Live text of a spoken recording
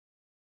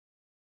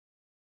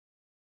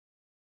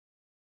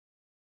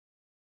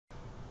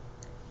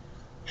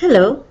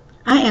Hello,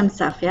 I am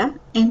Safia,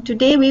 and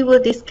today we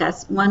will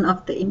discuss one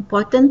of the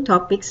important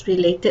topics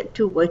related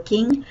to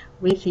working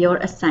with your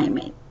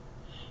assignment.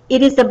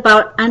 It is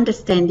about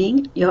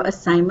understanding your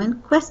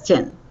assignment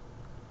question.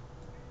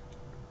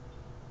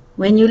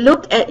 When you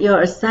look at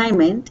your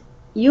assignment,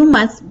 you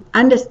must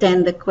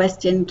understand the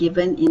question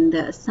given in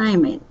the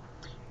assignment.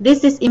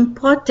 This is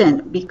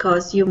important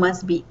because you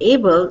must be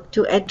able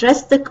to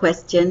address the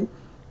question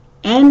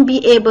and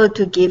be able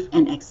to give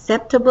an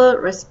acceptable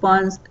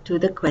response to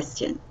the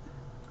question.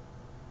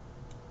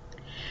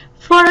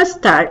 For a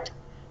start,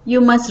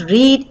 you must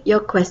read your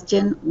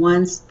question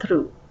once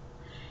through.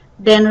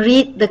 Then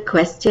read the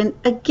question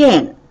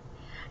again.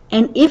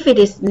 And if it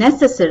is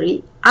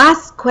necessary,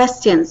 ask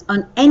questions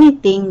on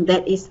anything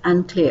that is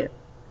unclear.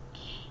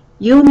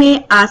 You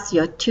may ask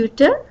your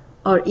tutor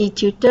or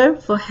e-tutor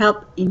for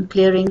help in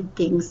clearing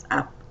things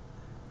up.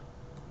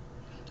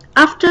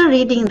 After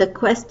reading the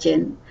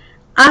question,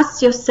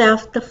 ask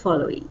yourself the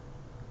following.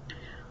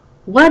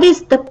 What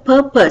is the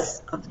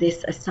purpose of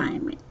this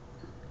assignment?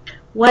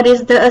 What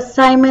is the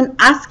assignment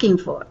asking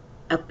for?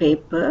 A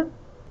paper,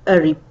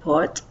 a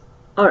report,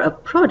 or a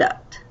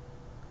product?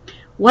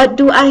 What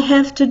do I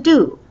have to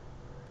do?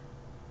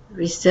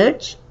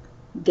 Research,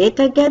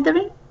 data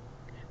gathering,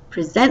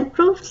 present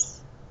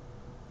proofs?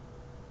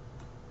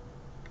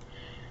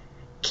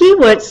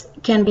 Keywords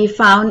can be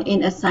found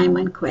in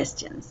assignment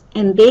questions,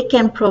 and they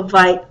can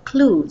provide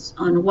clues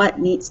on what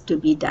needs to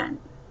be done.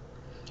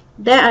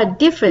 There are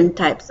different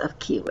types of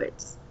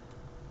keywords.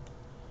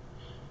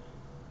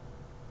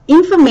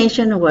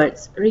 Information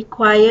words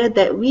require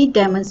that we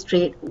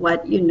demonstrate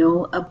what you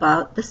know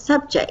about the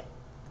subject.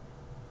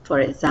 For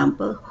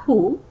example,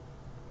 who,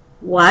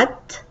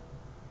 what,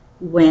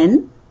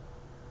 when,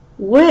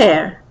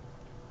 where,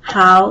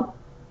 how,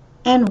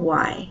 and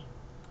why.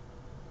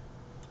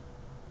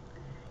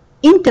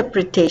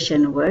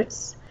 Interpretation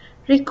words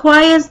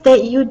requires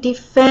that you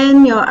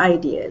defend your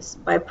ideas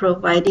by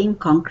providing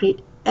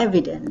concrete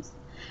evidence.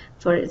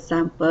 For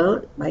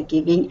example, by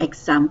giving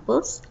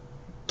examples,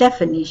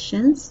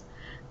 definitions,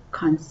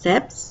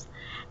 concepts,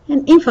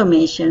 and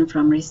information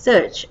from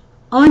research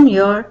on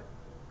your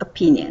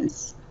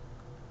opinions.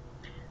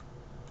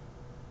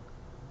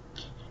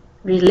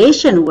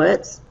 Relation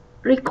words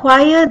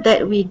require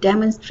that we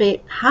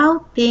demonstrate how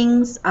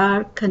things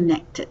are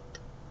connected.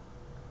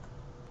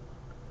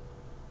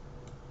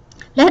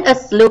 Let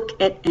us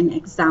look at an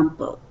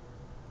example.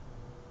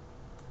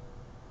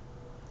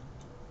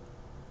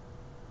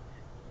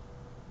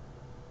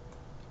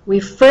 We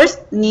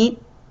first need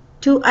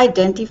to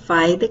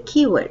identify the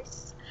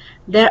keywords.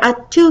 There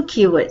are two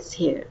keywords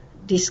here,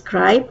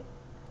 describe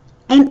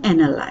and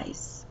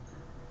analyze.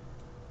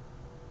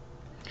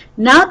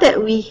 Now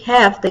that we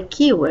have the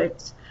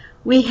keywords,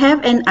 we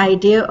have an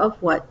idea of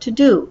what to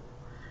do.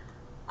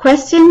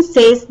 Question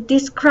says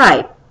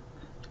describe,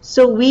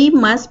 so we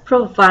must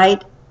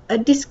provide a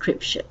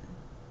description.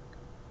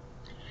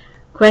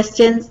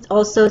 Question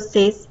also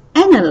says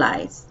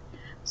analyze,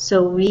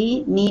 so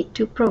we need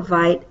to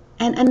provide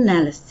an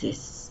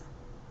analysis.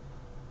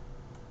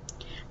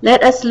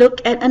 Let us look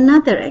at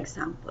another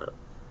example.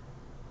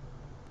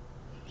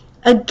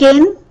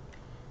 Again,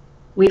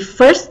 we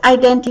first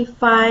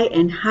identify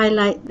and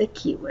highlight the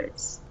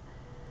keywords.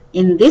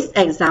 In this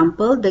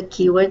example, the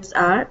keywords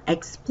are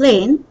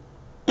explain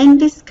and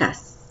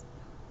discuss.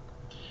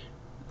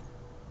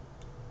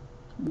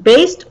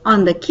 Based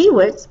on the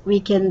keywords, we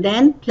can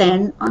then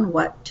plan on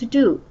what to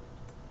do.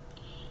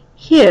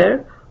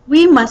 Here,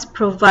 we must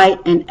provide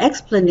an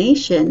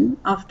explanation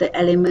of the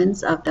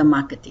elements of the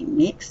marketing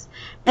mix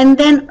and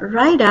then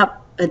write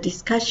up a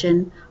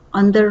discussion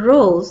on the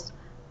roles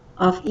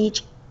of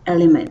each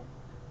element.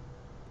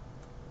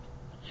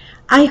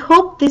 I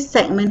hope this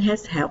segment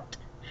has helped.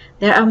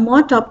 There are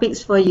more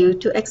topics for you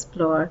to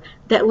explore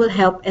that will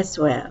help as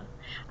well.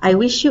 I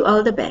wish you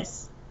all the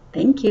best.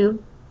 Thank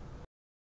you.